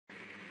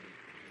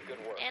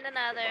And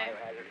another.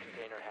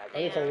 I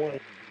only found one.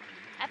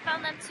 I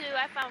found them too.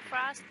 I found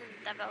Frost and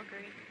the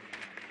Valkyrie.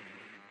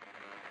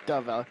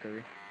 The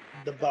Valkyrie.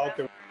 The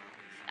Valkyrie.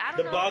 I don't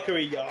The know.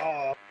 Valkyrie,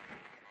 y'all.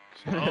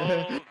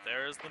 Oh,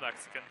 there's the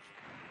Mexican.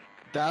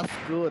 That's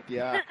good,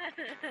 yeah. Don't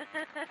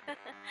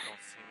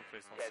see me,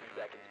 please don't 10 see me.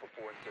 seconds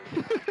before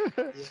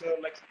insertion. Just go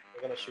next.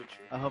 We're gonna shoot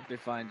you. I hope they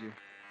find you.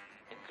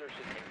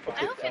 Insertion in I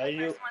 5 hope Tie you're the you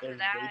first one to and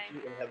die. rape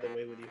you and have them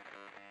away with you.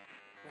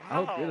 I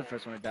hope you're the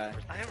first one to die.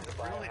 I have the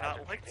really biohazard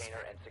not liked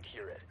container and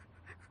secure it.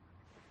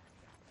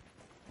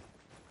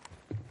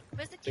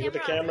 Where's the Take out the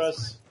camera on this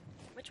cameras.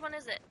 one? Which one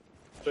is it?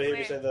 Right here Where?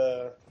 beside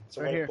the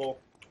Right light here. pole.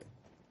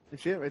 You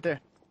see it? Right there.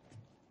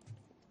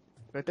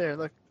 Right there,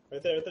 look.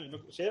 Right there, right there.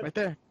 Look, see it? Right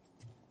there.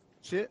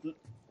 See it? Lewis,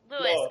 No,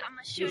 I'm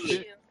gonna shoot do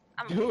it. you.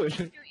 I'm Do gonna it.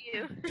 shoot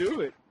you.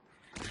 Do it.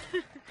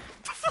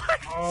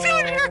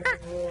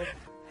 Oh,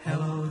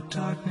 Hello,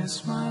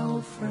 darkness, my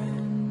old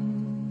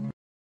friend.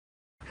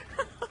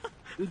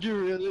 Did you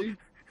really? You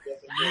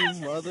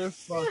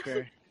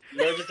motherfucker.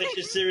 no, just take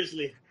you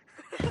seriously.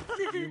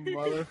 You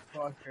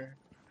motherfucker.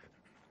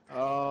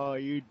 Oh,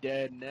 you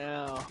dead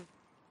now.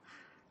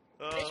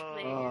 Bitch,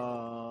 please.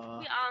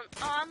 Oh.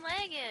 I'm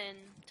lagging.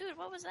 Dude,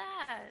 what was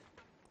that?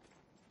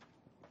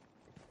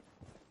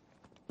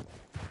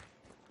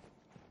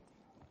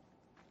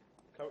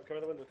 Cover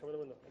the window, cover the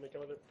window. I mean,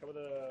 cover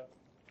the...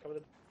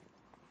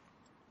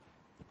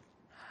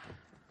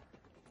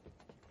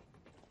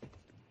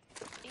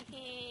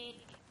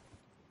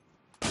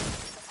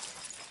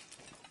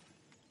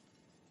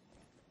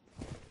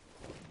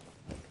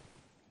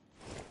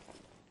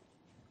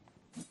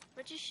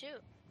 Where'd you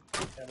shoot?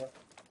 camera.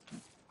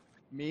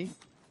 Me?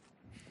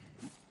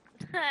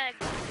 I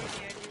couldn't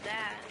hear you do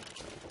that.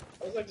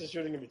 I was like just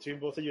shooting in between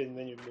both of you and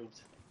then you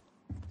moved.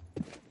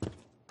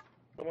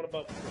 I want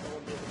above.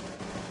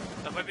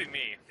 That might be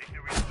me.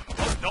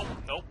 Oh, nope,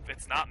 nope,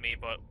 it's not me,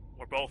 but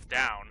we're both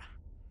down.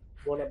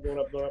 Going up, going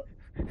up, going up.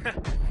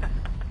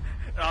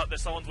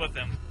 There's someone's with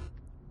him.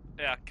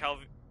 Yeah,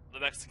 the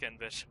Mexican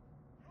bitch.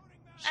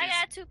 I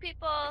got two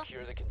people.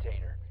 Secure the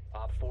container.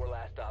 Op 4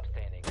 last stop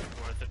standing.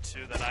 Were the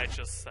two that I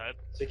just said.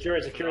 Secure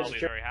it, Then secure it, I'll be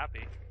secure it. very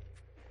happy.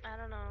 I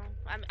don't know.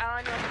 All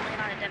I know is I'm laying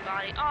on a dead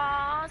body.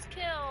 Aw, it's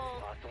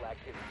killed. Hostile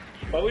activity.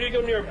 Why would you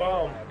go near a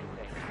bomb?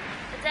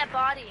 The dead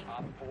body.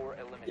 Op 4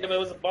 eliminated. Yeah, but it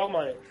was a bomb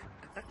on it.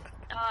 Oh,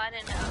 I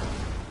didn't know.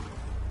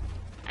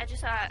 I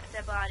just saw a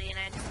dead body and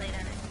I just laid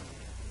on it.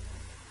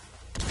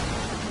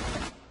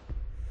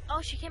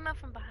 Oh, she came up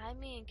from behind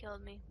me and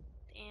killed me.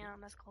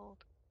 Damn, that's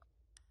cold.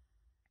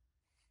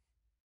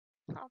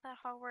 All that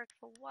hard work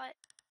for what?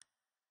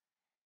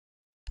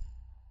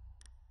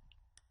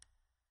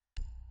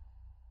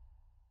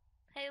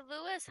 Hey,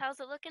 Lewis, how's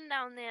it looking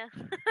down there?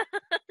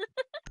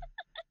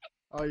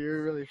 Oh,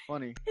 you're really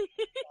funny.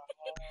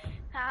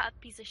 Ah,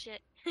 piece of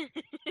shit.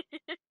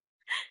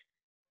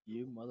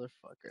 You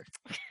motherfucker.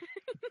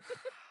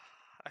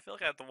 I feel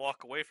like I have to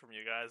walk away from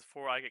you guys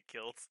before I get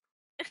killed.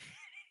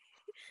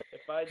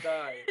 If I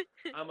die,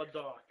 I'm a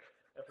doc.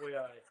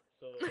 FYI.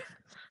 So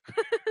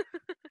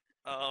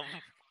I'm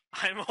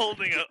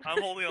holding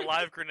a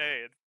live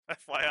grenade.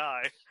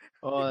 FYI.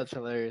 Oh, that's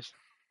hilarious.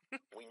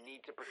 We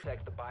need to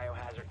protect the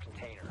biohazard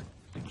container.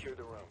 Secure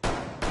the room.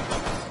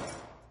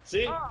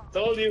 see? Oh.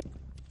 Told you.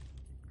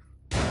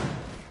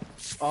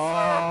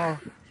 Oh. I'm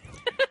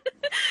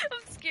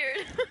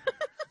scared.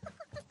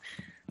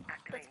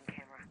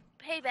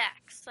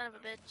 Payback, son of a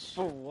bitch.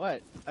 For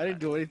what? I didn't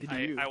do anything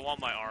to you. I want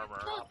my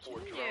armor. Oh,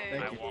 Junior.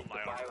 I want my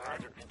armor.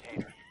 Biohazard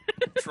container.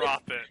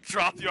 Drop it.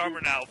 Drop the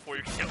armor now before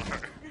you kill her.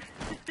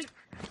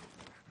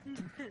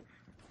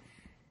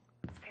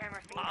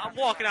 I'm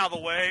walking out of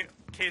the way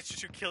in case you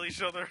two kill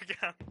each other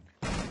again.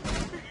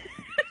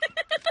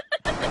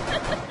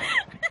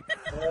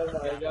 Oh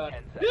my god.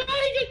 10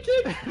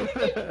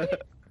 seconds.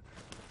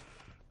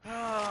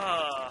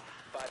 Ah.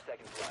 5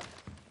 seconds left.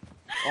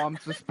 Oh, I'm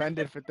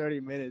suspended for 30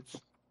 minutes.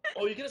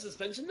 Oh, you get a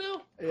suspension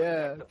now?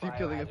 Yeah, The keep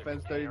killing biohazard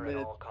offense 30 container at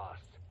minutes. all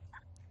costs.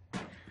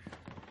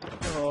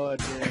 Oh,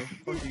 damn.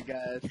 Fuck you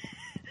guys.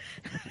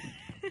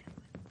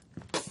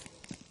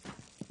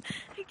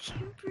 I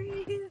can't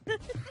breathe.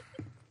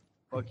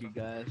 Fuck you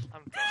guys.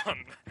 I'm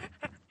done.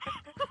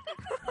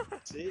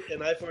 See?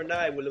 An eye for an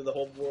eye will leave the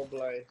whole world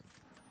blind.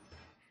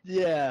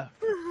 Yeah.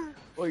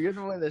 Well, you're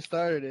the one that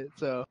started it,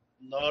 so.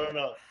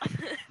 No.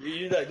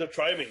 You that. No,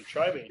 try me.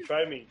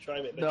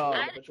 No.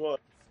 Which one?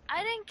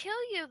 I didn't kill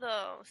you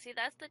though. See,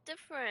 that's the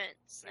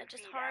difference. I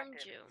just harmed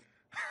you.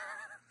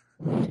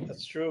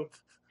 That's true.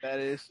 That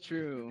is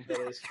true.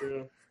 That is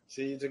true.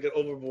 See, you took it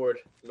overboard,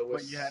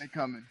 Lewis. But you had it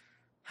coming.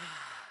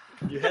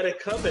 You had it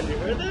coming. You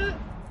heard that?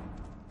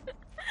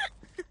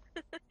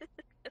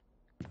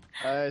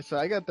 Alright, so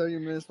I got 30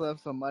 minutes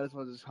left, so I might as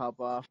well just hop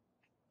off.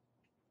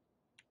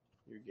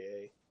 You're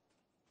gay.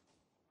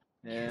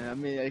 And I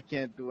mean, I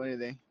can't do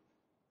anything.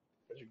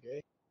 But you're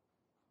gay.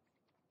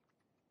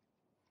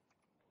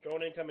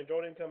 Drone incoming.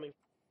 Come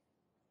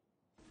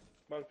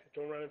on,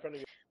 drone right in front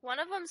of you. One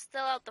of them's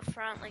still out the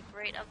front, like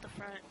right out the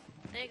front.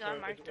 There you go, I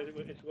marked him.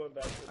 It's going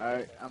back.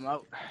 Alright, I'm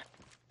out.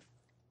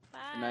 Bye.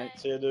 night.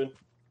 See ya, dude.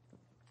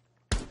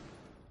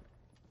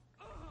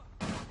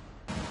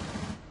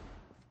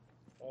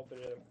 All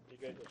three of them. You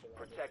guys are surrounded.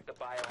 Protect the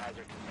biohazard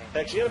container.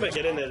 Hex, you gotta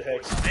get in there,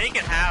 Hex. They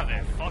can have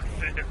it. Fuck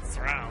this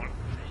round.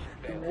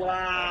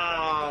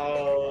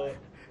 Wow.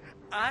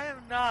 I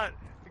am not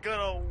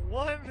gonna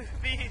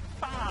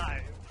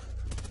 1v5.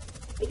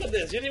 Look at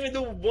this. You didn't even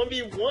do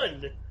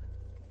 1v1.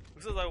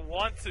 This is I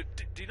want to.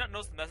 Do you not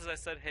notice the message I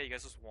said? Hey, you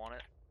guys just want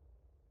it?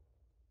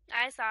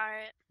 I saw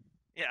it.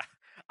 Yeah,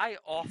 I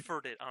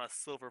offered it on a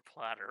silver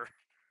platter.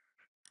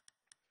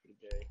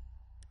 Okay.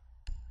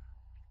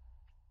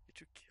 You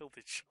two killed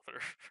each other.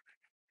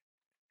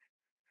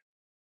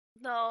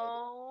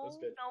 No, That's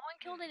good. no one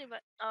killed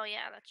anybody. Oh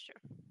yeah, that's true.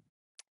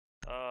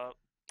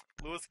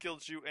 Lewis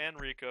killed you and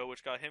Rico,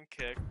 which got him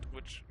kicked,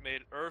 which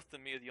made Earth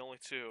and me the only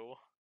two.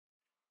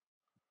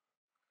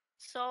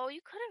 So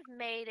you could have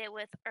made it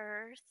with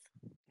Earth.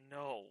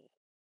 No.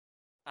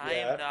 I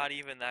Yeah. am not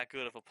even that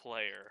good of a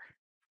player.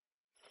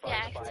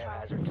 Yeah, Find the X is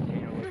biohazard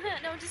container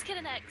location. No, I'm just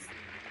kidding, X.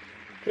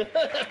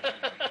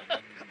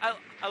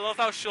 I love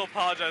how she'll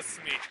apologize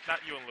to me, not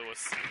you and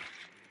Lewis.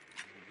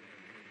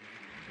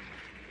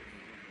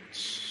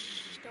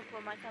 Shh, don't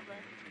blow my cover.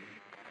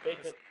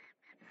 Basement.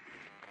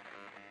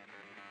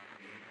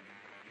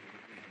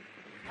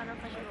 I don't know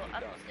if I should go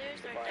upstairs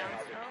or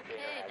downstairs.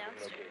 Okay,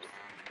 downstairs.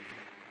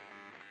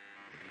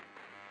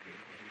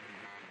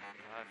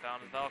 I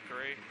found a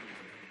Valkyrie.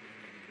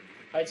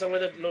 Hide somewhere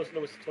that Lewis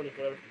 20,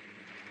 whatever.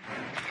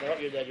 No,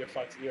 you're dead. You're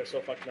fucked. You're so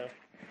fucked now.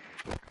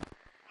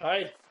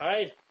 Hide.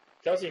 Hide.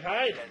 Kelsey,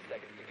 hide. 10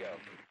 seconds to go.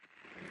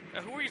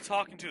 Now, who were you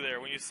talking to there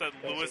when you said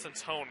Lewis and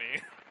Tony?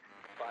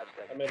 5 I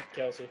seconds. meant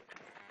Kelsey.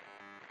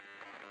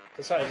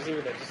 Just hide. Just leave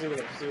it there. Just leave it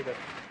there. Just leave it there.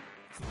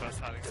 It's the best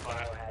hiding The spot.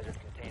 biohazard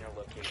container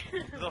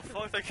location. The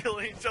fuck, they're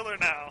killing each other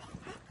now.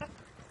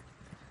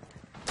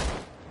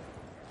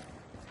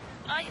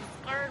 Oh, you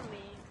scared me.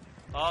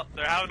 Oh,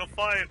 they're having a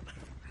fight.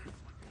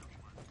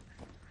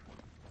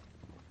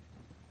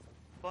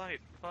 Fight,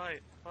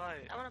 fight,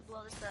 fight. I want to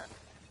blow this up.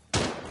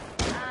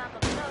 I'ma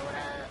blow it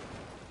up.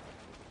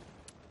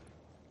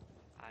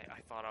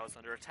 I thought I was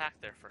under attack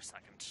there for a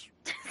second.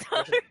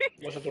 Sorry.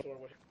 Watch the door.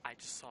 Watch I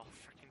just saw a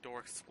freaking door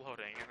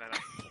exploding, and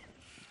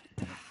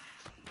then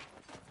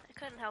I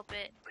couldn't help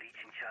it.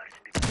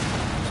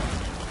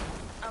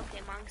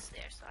 Okay, Monk's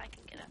there, so I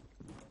can get up.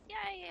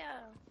 Yeah.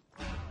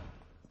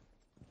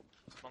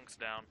 Monk's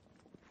down.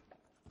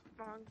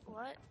 Monk,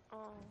 what?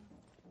 Oh.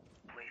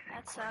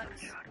 That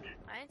sucks.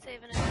 I ain't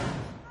saving it.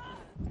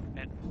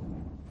 And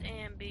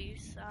Damn, B, you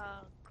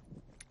suck.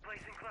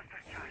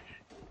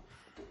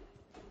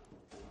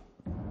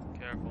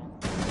 careful.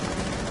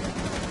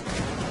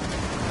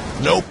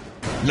 Nope.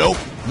 Nope.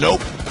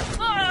 Nope.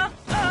 Ah!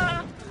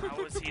 Ah!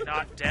 How is he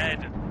not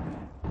dead?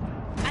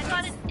 I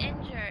got an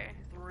injury.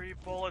 3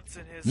 bullets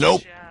in his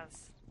Nope.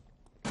 chest.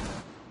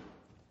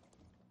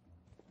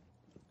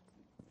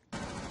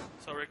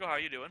 So Rico, how are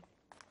you doing?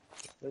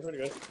 You're pretty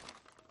good.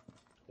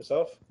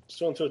 Yourself? Just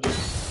 2 and 2, dude.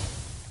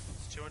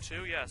 It's 2 and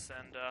 2, yes,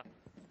 and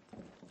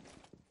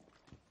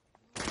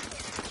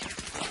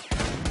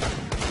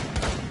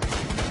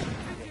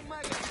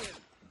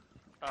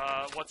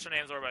what's your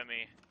name's over by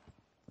me?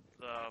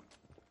 The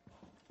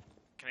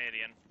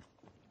Canadian.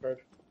 Bird.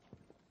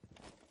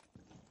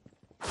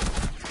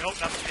 Nope,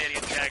 not the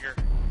Canadian. Jagger.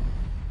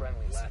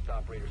 Friendly, last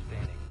operator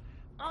standing.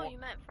 Oh, you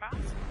meant Frost?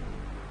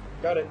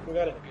 Got it. We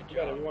got it. Good We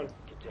got it. job. We won.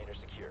 Container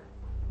secure.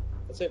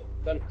 That's it.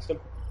 Done.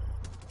 Simple.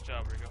 Good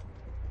job, Rico.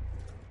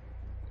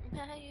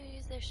 How you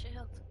use their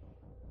shield?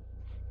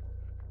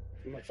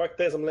 I'm like, fuck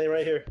this. I'm laying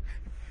right here.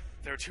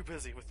 They were too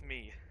busy with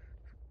me.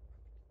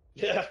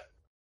 Yeah.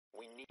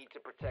 We need to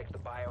protect the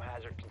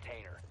biohazard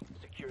container.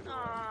 Secure the room.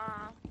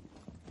 Aww.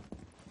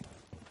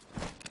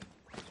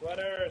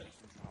 Sweaters.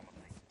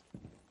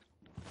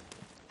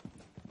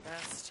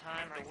 Best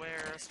time to wear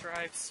a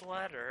striped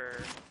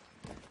sweater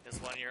is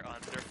when you're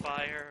under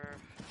fire.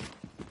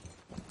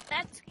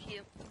 That's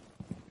cute.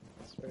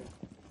 That's very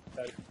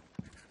bad.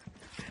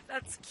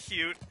 That's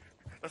cute.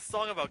 A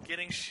song about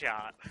getting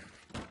shot.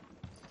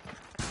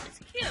 It's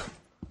cute.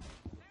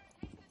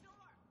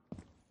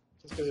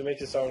 Just because it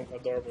makes it sound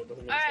adorable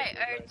doesn't mean Alright, it's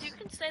Earth, nice. you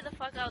can stay the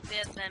fuck out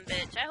there then,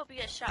 bitch. I hope you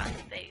get shot in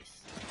the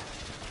face.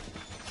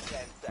 10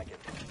 seconds.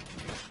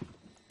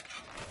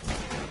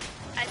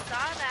 I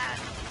saw that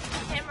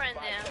camera in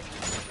 5 there. seconds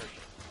to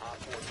insertion. Op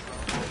 4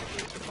 drone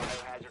located the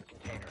biohazard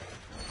container.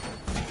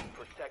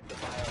 Protect the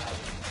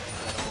biohazard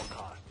container at all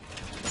costs.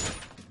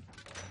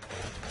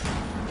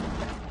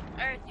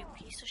 Earth, you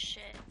piece of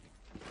shit.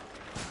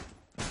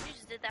 You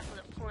just did that for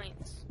the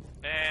points.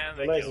 And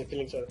They're they nice killed. and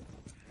kill each other.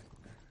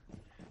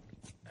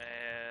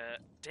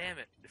 Damn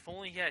it. If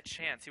only he had a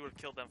chance, he would have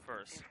killed them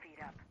first.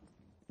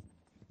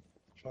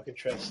 Fucking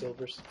trash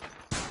silvers.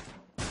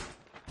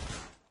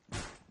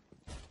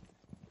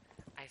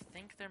 I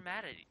think they're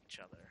mad at each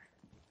other.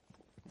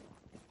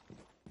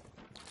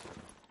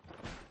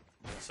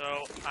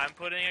 So, I'm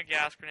putting a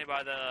gas grenade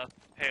by the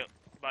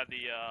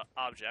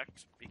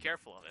object. Be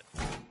careful of it.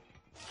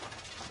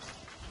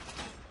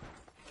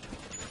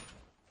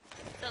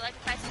 So, like,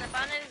 if I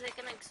step on it, is it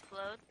gonna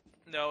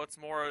No, it's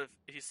more of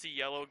if you see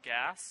yellow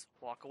gas,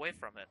 walk away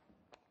from it.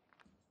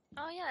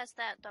 Oh yeah, that's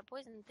that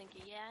poison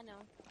thingy. Yeah, I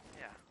know.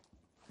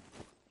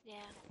 Yeah.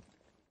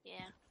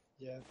 Yeah.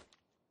 Yeah.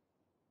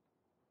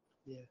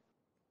 Yeah.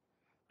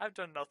 I've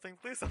done nothing.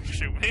 Please don't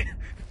shoot me.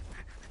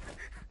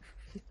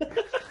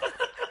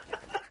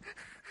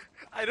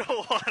 I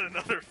don't want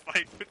another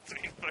fight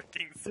between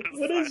fucking suicidal.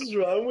 What is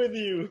wrong with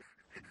you?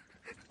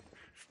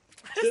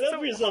 I Sit just up don't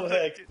for yourself, wanna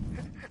Heck.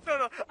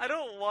 No, I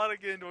don't want to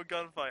get into a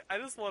gunfight. I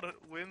just want to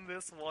win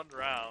this one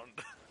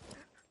round.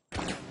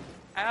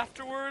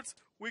 Afterwards,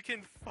 we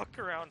can fuck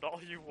around all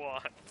you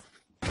want.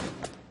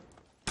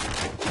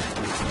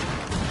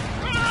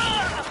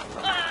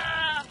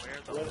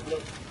 Where the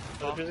Look.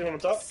 Are they on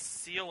top?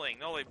 ceiling?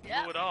 No, they blew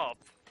Yeah. it up.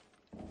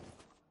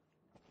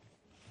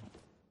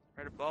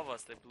 Right above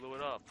us, they blew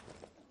it up.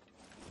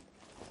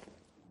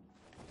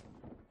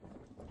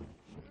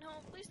 No,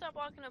 please stop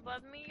walking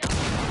above me.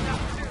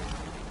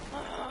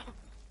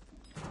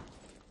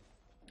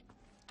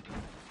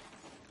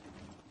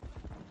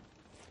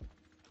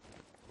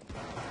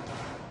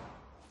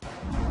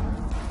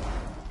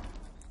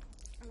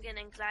 I'm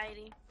getting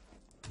anxiety.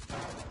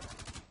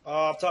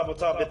 Up top.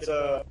 It's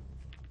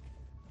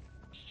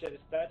shit.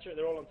 It's Thatcher.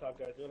 They're all on top,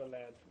 guys. They're gonna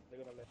land.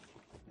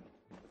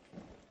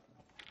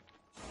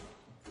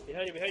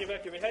 Behind you,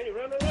 back here, behind you.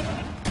 Run.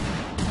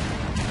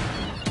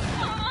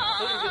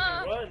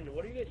 Run.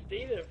 What are you guys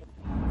staying there for?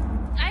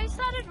 I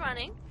started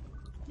running.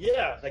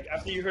 Yeah, like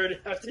after you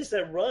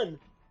said run.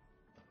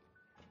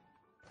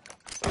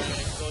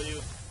 Saw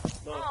you.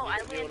 No, Oh, I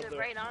you're landed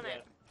right on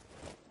it.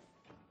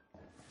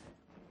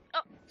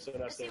 Oh, So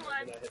not I see saying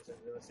one. that.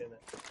 You're not saying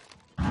that.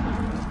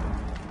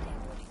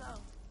 where'd he go?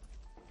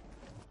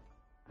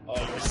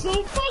 Oh, you're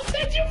so fucked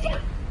that you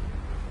fucked.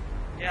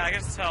 Yeah, I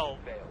can tell.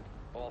 Failed.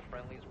 All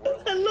friendlies were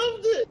I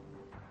loved it.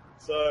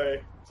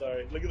 Sorry.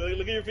 Look at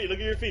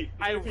your feet.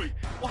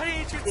 Why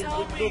didn't you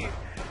tell me?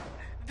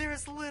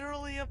 There's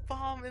literally a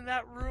bomb in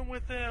that room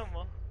with him.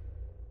 Oh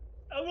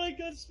my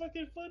god, it's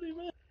fucking funny,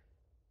 man.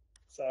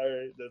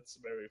 Sorry, that's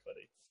very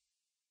funny.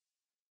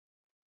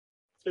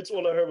 It's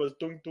all I heard was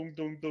dung dung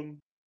dung dung.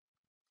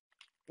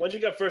 Once you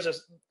got shot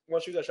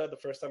the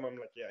first time, I'm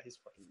like, yeah, he's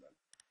fucking done.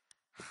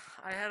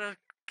 I had a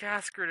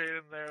gas grenade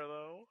in there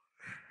though.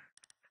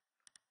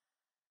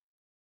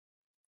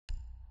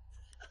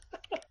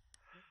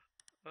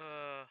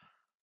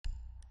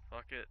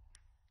 Fuck it.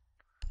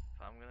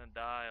 If I'm gonna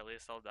die, at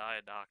least I'll die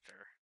a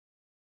doctor.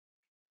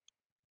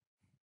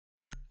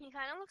 He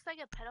kind of looks like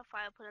a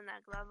pedophile putting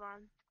that glove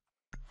on.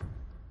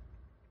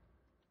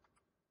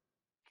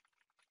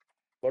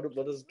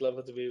 What does glove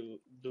have to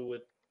do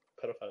with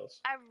pedophiles?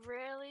 I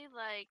really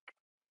like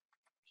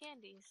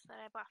candies that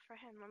I bought for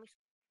him. Let me.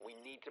 We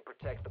need to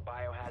protect the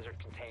biohazard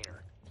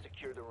container.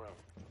 Secure the room.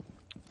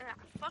 Ah,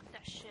 fuck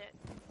that shit.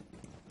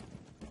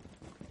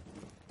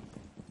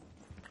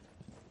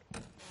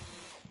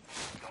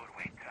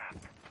 Doorway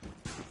trapped.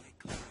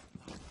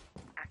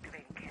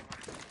 Activating camera.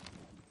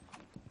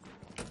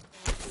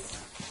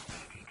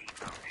 EDD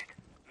mounted.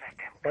 Let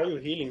them Why are you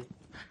healing?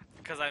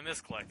 Because I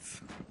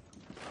misclicked.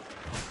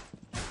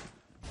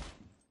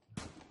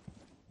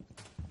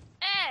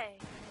 Hey!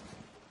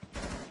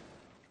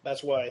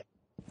 That's why.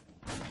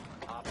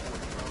 Op 4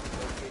 drone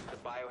locates the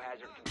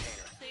biohazard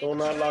container. Do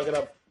not lock it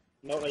up.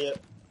 No, not yet.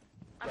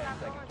 I'm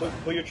not going.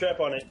 Put your trap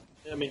on it.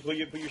 I mean, put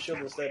your shield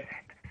instead.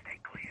 Stay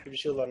clear. Put your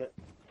shield on it.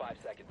 5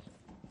 seconds.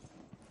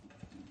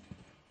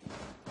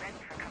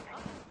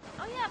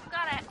 Oh yeah, I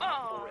forgot I.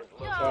 Oh,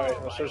 yo! Sorry,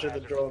 I'll show you the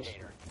Biohazard drones.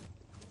 container.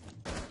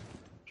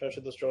 Try to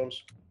shoot those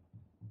drones.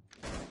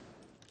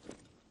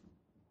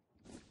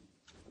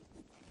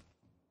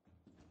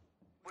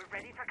 We're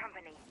ready for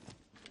company.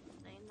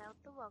 Laying out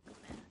the welcome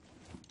mat.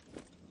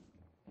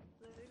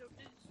 Laying out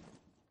this.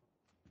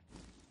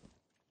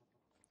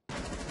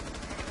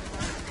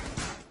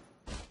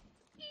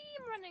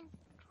 I'm running.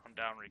 I'm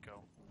down,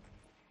 Rico.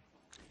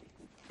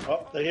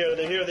 Oh, they're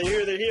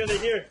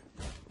here.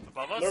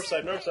 Above us? North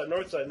side. North side.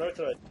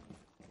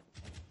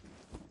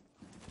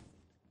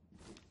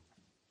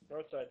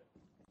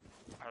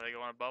 Are they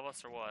going above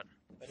us or what?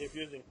 I hear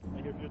fusing.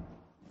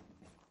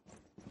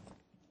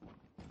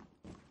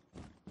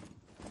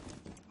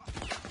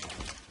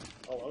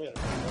 Oh, I'm gonna.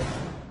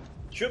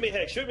 Shoot me,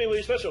 Heck. Shoot me with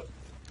your special.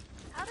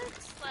 How did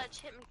Sledge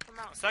hit me from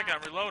A outside? second,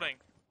 I'm reloading.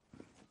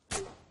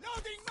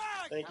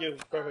 Thank you.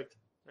 Perfect.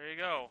 There you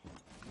go.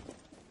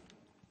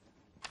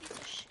 Piece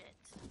of shit.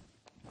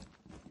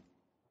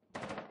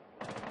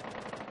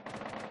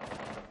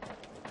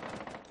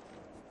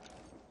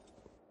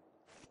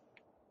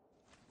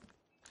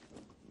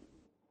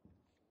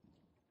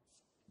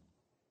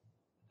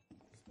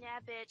 Yeah,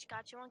 bitch,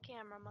 got you on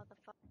camera,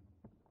 motherfucker.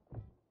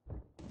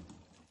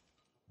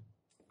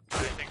 I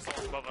think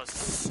someone's above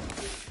us.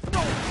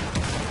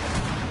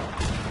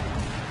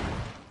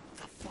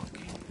 The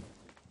fucking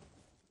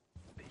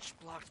bitch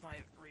blocked my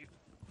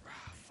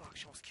fuck,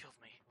 she almost killed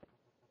me.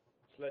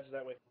 Sledge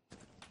that way.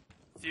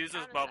 Fuse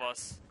is above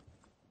us.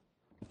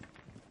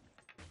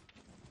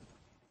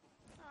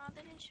 Oh,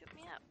 they didn't shoot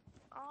me up.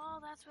 Oh,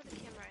 that's where the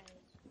camera is.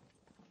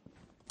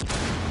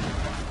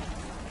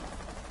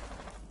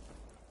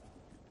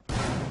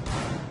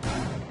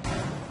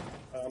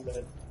 I'm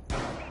dead.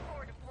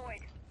 C4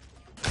 deployed.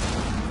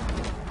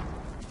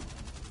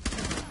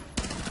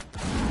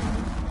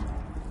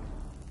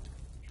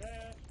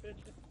 Trash,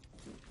 bitches.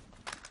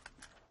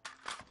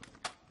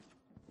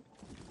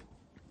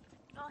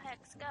 Go,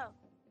 Hex, go.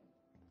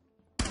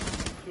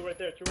 Two right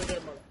there,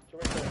 Mark. Two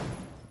right there.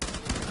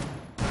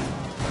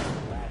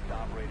 Last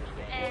operator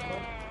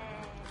standing.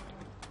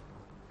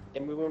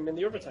 And we went in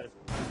the overtime.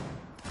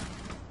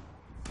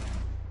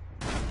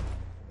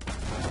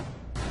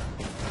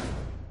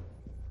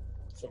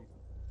 Some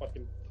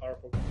fucking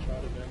powerful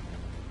shot again.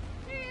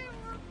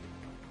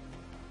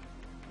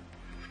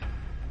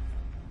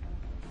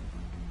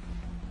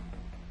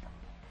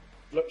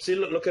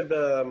 Look at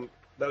the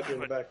Valkyrie in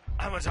the back.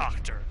 I'm a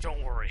doctor,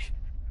 don't worry.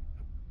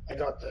 I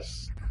got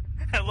this.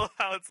 I love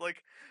how it's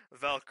like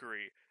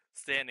Valkyrie,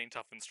 standing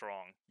tough and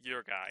strong.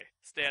 Your guy,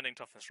 standing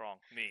tough and strong.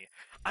 Me.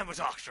 I'm a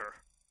doctor.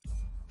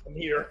 I'm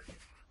here.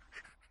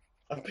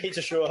 I'm paid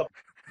to show up.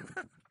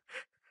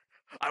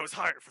 I was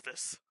hired for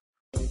this.